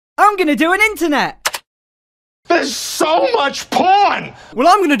I'm gonna do an internet. There's so much porn! Well,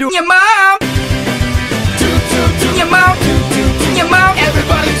 I'm gonna do your mom. Your mom. Your mom.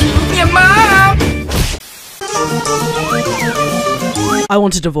 Everybody do your mom. I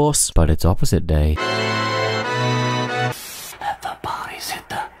want a divorce. But it's opposite day. Let the bodies hit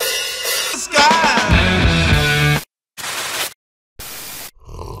the Sky!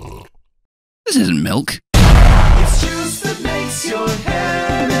 This isn't milk. It's juice that makes your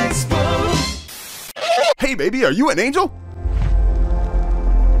hair explode. Hey, baby, are you an angel?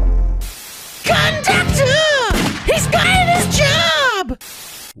 Conductor! He's got his job!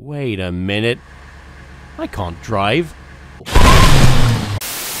 Wait a minute. I can't drive.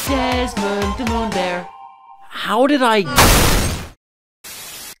 Desmond the Moon Bear. How did I...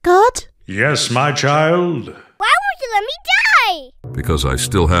 God? Yes, my child. Why won't you let me die? Because I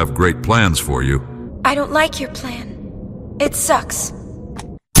still have great plans for you. I don't like your plan. It sucks.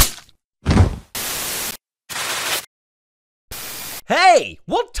 Hey!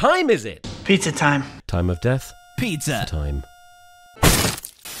 What time is it? Pizza time. Time of death? Pizza. Time.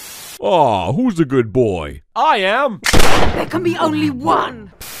 Oh, who's the good boy? I am! There can be only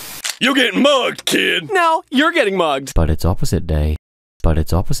one! You're getting mugged, kid! No, you're getting mugged! But it's opposite day. But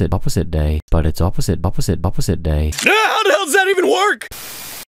it's opposite day. But it's opposite day. How the hell does that even work?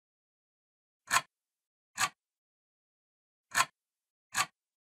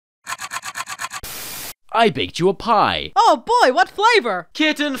 I baked you a pie. Oh boy, what flavor?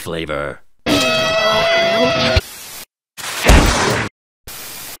 Kitten flavor. When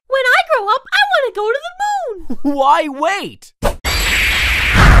I grow up, I want to go to the moon! Why wait?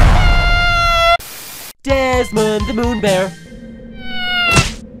 Desmond the Moon Bear.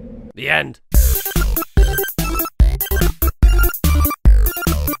 The end.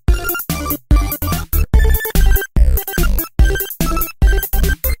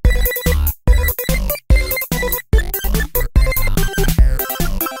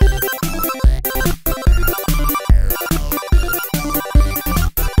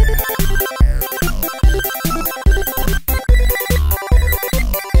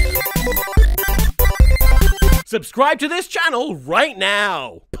 Subscribe to this channel right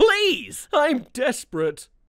now, please! I'm desperate.